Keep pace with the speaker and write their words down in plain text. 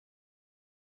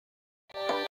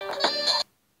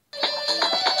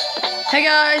Hey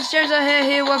guys, James out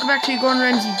here. Welcome back to Gordon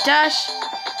Ramsay Dash.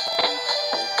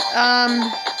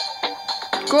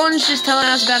 Gordon's just telling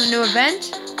us about a new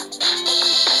event.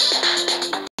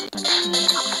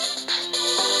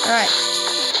 Alright.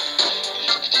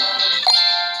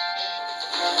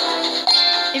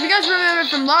 If you guys remember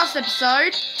from last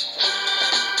episode,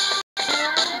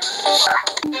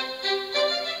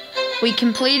 we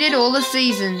completed all the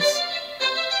seasons.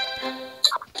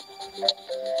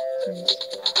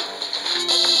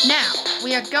 Now,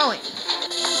 we are going.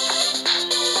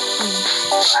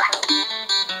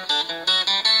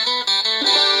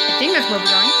 I think that's where we're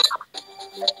going.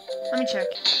 Let me check.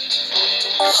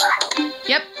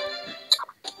 Yep.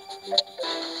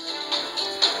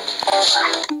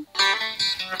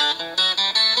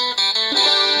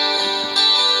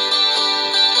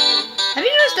 Have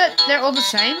you noticed that they're all the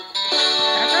same?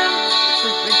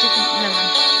 Never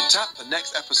mind. Tap the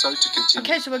next episode to continue.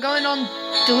 Okay, so we're going on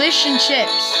Delish and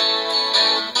Chips.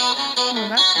 Oh,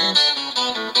 that's nice.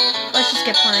 Let's just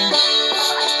get playing.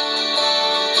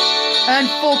 Earn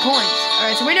 4 coins.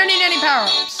 Alright, so we don't need any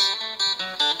power-ups.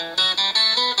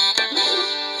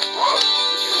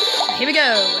 Here we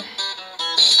go.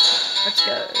 Let's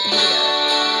go. Here we go.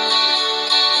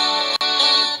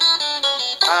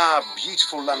 Ah,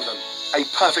 beautiful London. A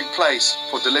perfect place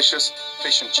for delicious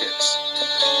fish and chips.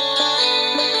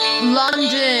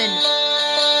 London.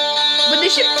 But the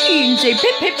ship team say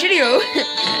pip pip cheerio.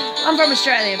 I'm from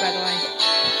Australia, by the way.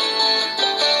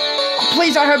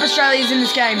 Please, I hope Australia is in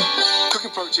this game.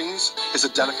 Cooking proteins is a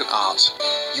delicate art.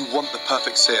 You want the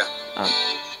perfect sear. Oh.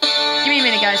 Give me a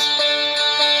minute, guys.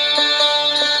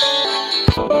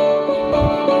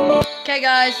 Okay,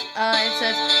 guys. It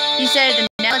says, he said, and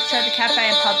now let's try the cafe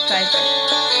and pub favourite.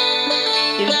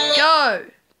 Here we go.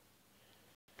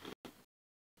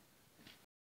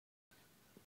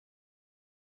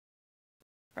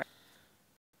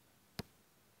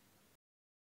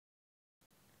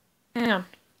 Hang on.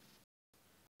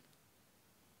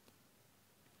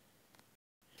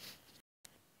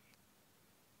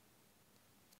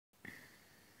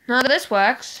 None of this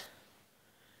works.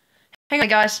 Hang on,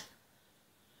 guys.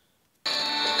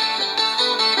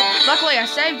 Luckily, I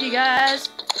saved you guys.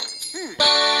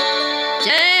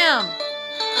 Damn!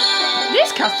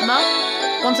 This customer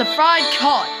wants a fried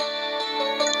cod.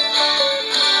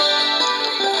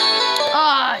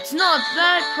 Ah, it's not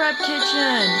that crap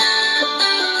kitchen.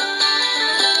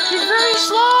 She's very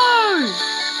slow.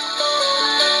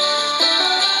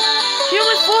 She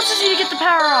almost forces you to get the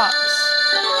power-ups.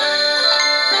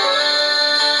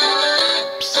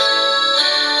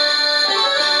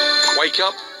 Wake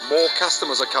up, more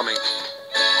customers are coming.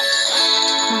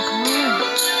 Oh, come on.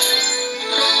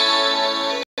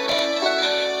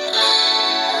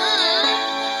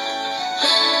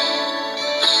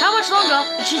 How much longer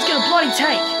is she's gonna bloody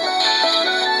take?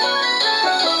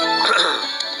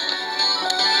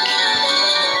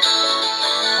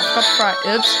 Got to fry.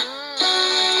 Oops.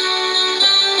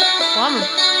 Come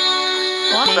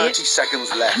on. 30 seconds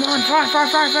left. Come on, fry.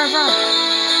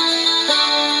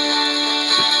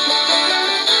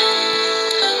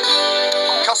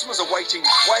 Customers are waiting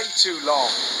way too long.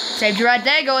 Saved you right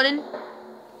there, Gordon.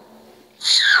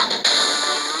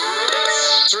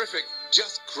 Terrific.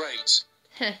 Just great.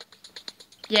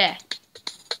 Yeah.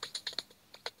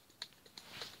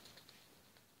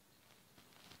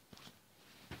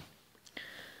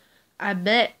 I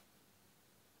bet.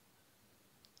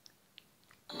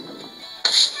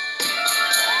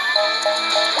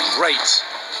 Great.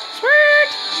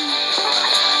 Sweet.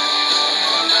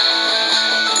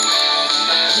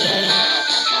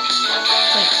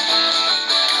 Wait.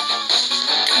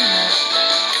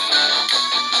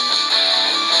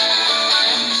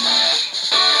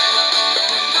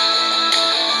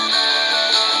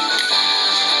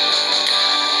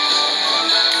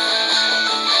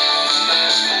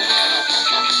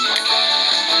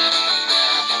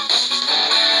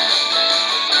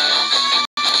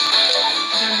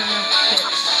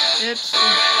 Oops.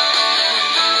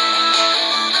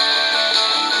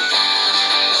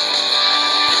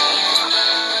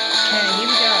 Okay, here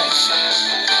we go.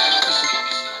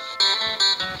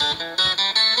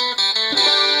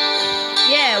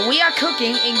 Yeah, we are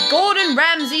cooking in Gordon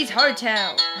Ramsay's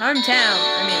hometown, I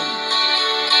mean.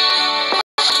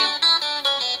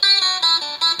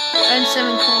 Earn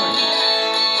 7 coins.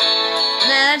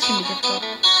 Nah, that shouldn't be difficult.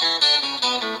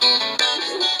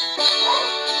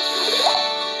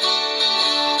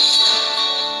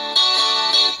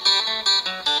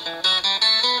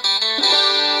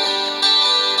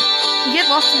 You get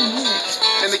lost in the music.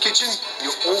 In the kitchen,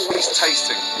 you're always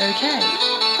tasting. Okay.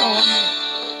 Oh,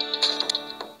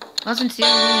 Wasn't the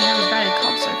only one we have a bad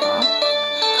cop so far.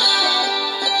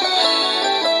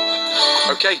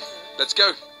 Okay, let's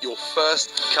go. Your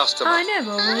first customer. I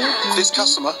never will. This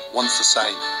customer wants the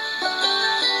same.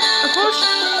 Of course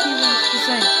he wants the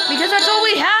same. Because that's all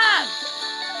we have!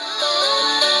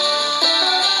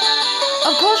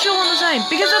 Of course you'll want the same.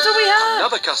 Because that's all we have!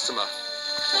 Another customer.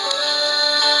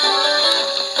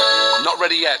 Not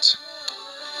ready yet.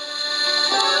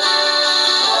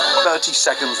 30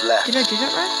 seconds left. Did I do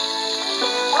that right?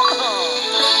 Come on.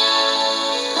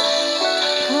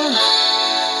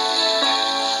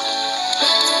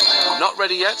 Not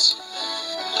ready yet.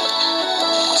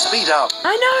 Speed up.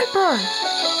 I know, bro.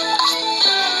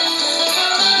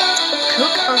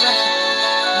 Cook a recipe.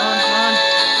 Come on.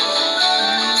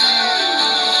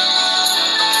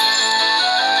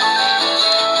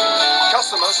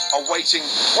 Customers are waiting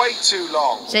way too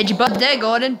long. Said your butt there,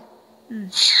 Gordon.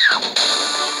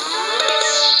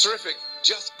 Terrific.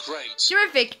 Just great.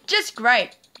 Terrific. Just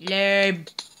great. Lame.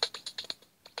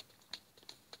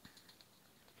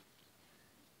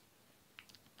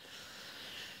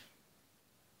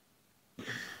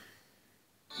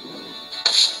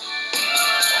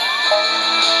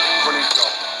 Brilliant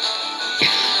job.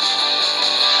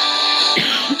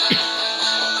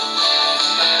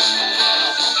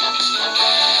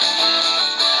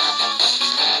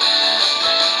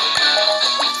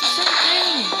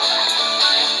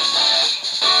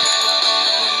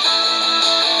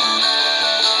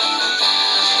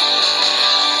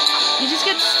 You just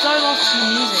get so lost in the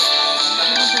music.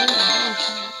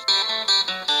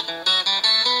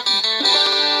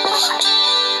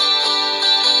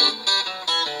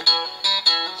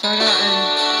 So I got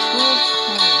 12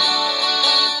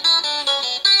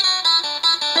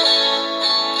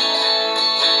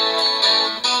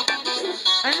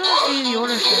 I just want to see the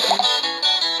order sheet, please.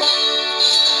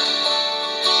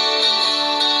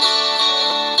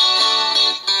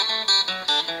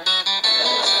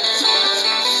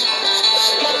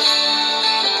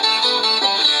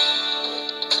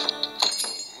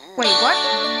 Wait, what?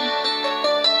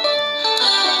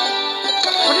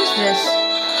 What is this?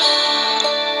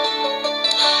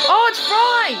 Oh, it's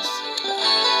fries!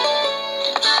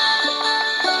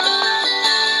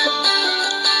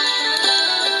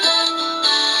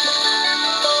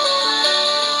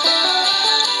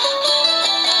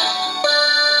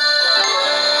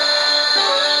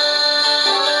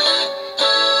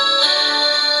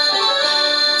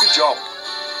 Good job.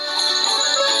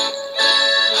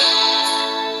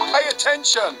 Pay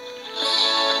attention.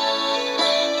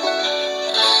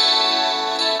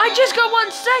 I just got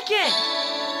 1 second!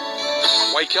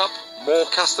 Wake up. More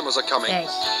customers are coming.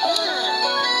 Yes.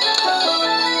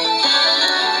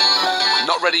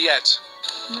 Not ready yet.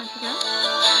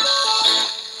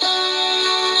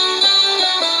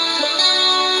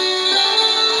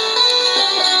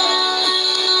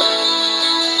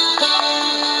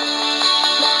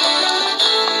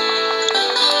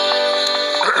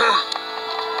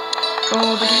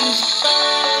 Oh, the game's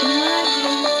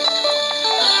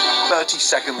 30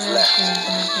 seconds left.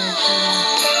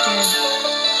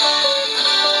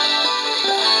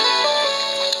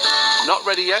 Not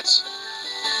ready yet.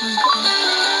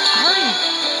 Hurry!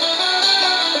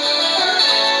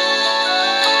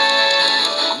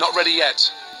 Not ready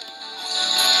yet.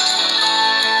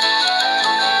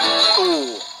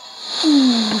 Ooh.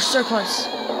 Ooh, so close.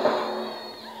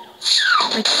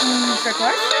 Like, so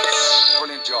close?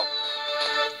 Brilliant job.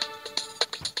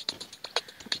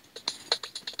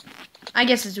 I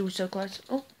guess it's so close.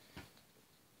 Oh.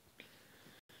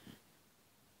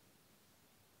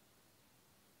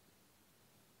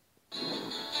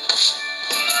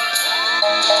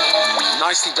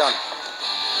 Nicely done.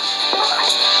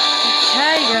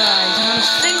 Okay, guys, not a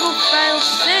single fail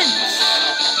since.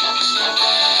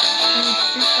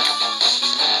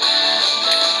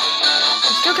 I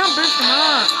still can't boost them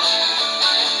up.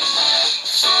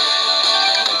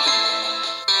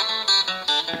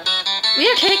 We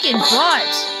are kicking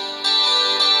butt.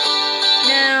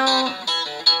 Now,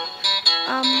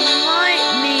 I might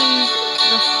need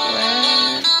the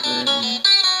weapon.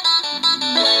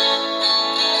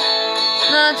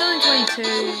 No, it's only 22,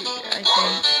 I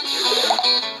think.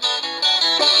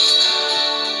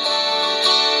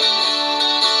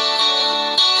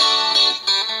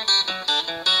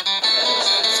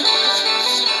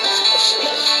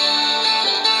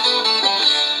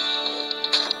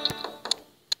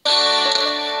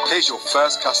 Here's your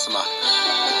first customer.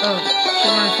 Oh, she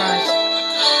wanted fries.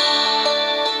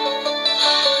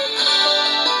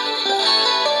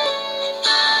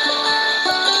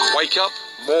 Wake up.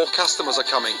 More customers are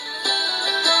coming.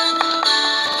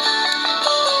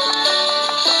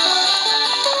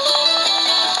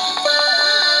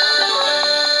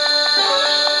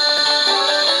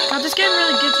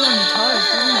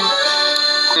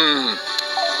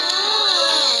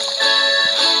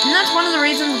 And that's one of the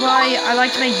reasons why I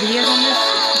like to make videos on this,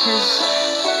 because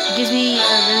it gives me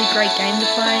a really great game to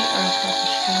play.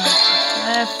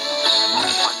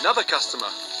 Another customer.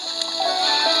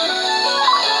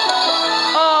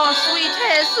 Oh, sweet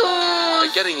Jesus!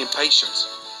 They're getting impatient.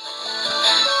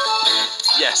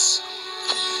 Yes.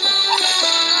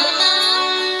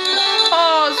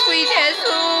 Oh, sweet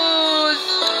Jesus!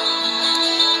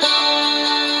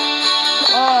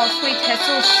 Oh, sweet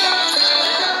Jesus!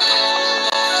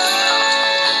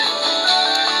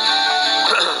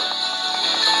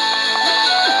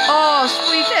 Oh,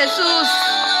 sweet Jesus!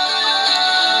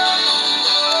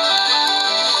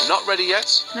 Not ready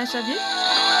yet. Nice of you.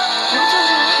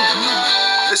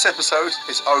 This episode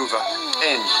is over.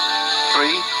 In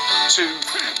 3,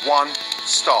 2, 1,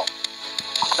 stop.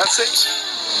 That's it.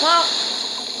 Well,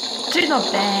 two's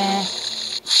not there.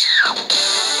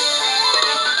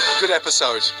 Good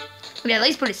episode. We at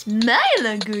least put a smile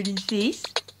on Goody's face.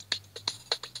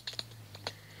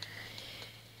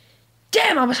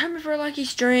 Damn, I was hoping for a lucky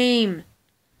stream.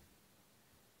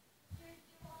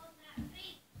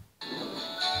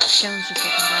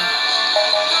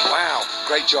 Wow,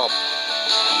 great job.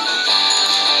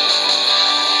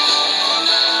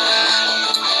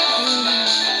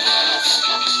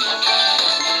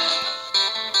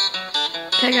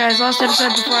 Okay guys, last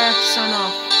episode before I have to sign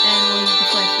off, and we'll use the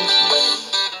flash this one.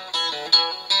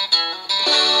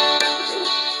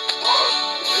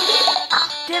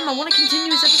 Damn, I want to continue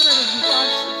this episode of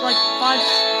 3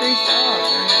 stars.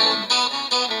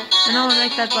 And I want to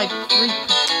make that like 3.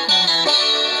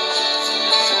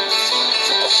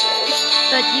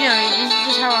 But you know, this is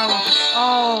just how I want it.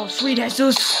 Oh, sweet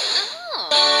Jesus.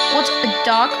 What's a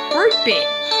dark root beer?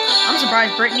 I'm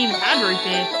surprised Britain even had root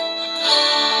beer.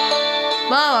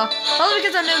 Well, probably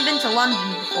because I've never been to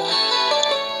London before.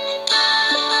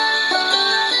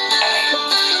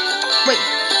 Wait,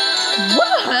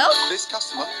 what the hell? This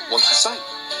customer wants the same.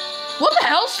 What the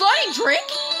hell? Sliding drink?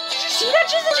 Did you see that?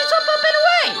 Just up and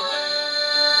away.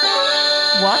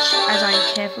 Watch as I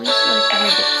carefully slide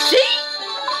the bit. See?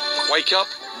 Wake up,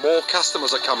 more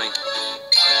customers are coming.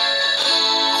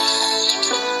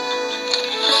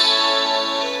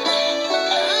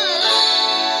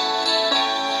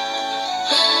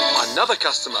 Another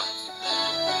customer.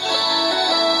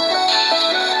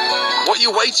 What are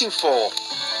you waiting for?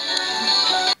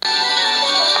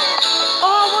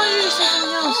 Oh, I wanted you to say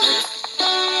something else.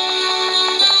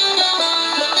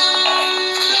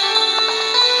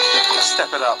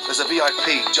 Step it up. There's a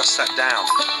VIP just sat down.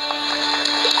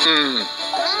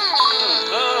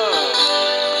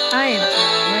 I am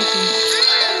waiting.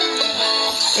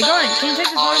 Hey, Gordon, can you take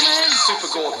this water, man? Super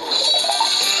Gordon.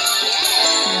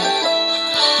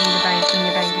 Give me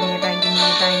a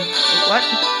bang. Wait, what?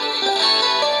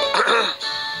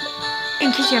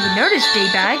 In case you haven't noticed,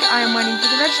 D-Bag, I am waiting for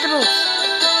the vegetables.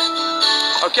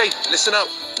 Okay, listen up.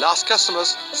 Last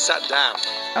customers sat down.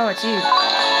 Oh, it's you.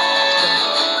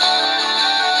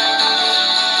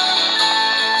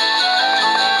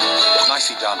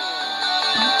 Nicely done.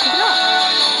 Pick it up.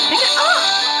 Pick it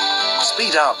up!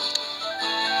 Speed up.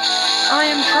 I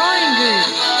am trying to.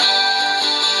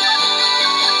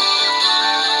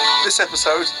 This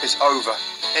episode is over.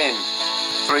 In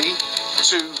 3,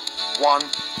 2, 1,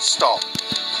 stop.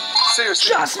 Seriously.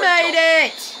 Just made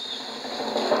it!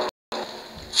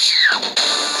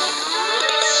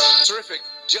 Terrific.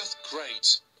 Just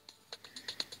great.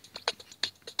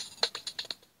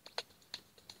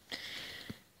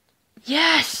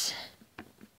 Yes!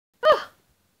 Whew.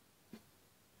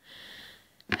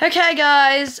 Okay,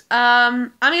 guys.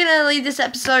 I'm gonna leave this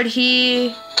episode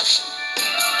here.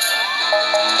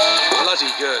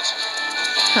 Bloody good.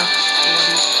 Huh.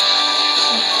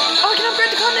 Oh, I can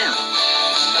upgrade the car now.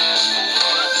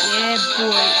 Yeah,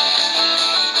 boy.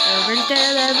 Every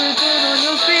put on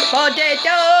your sweet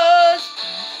potatoes.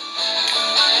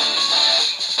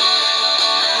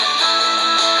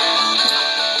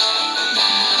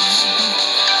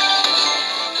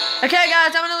 Okay,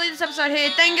 guys, I'm gonna leave this episode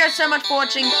here. Thank you guys so much for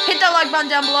watching. Hit that like button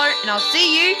down below, and I'll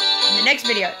see you in the next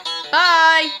video.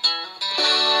 Bye.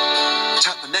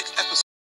 Tap the next episode.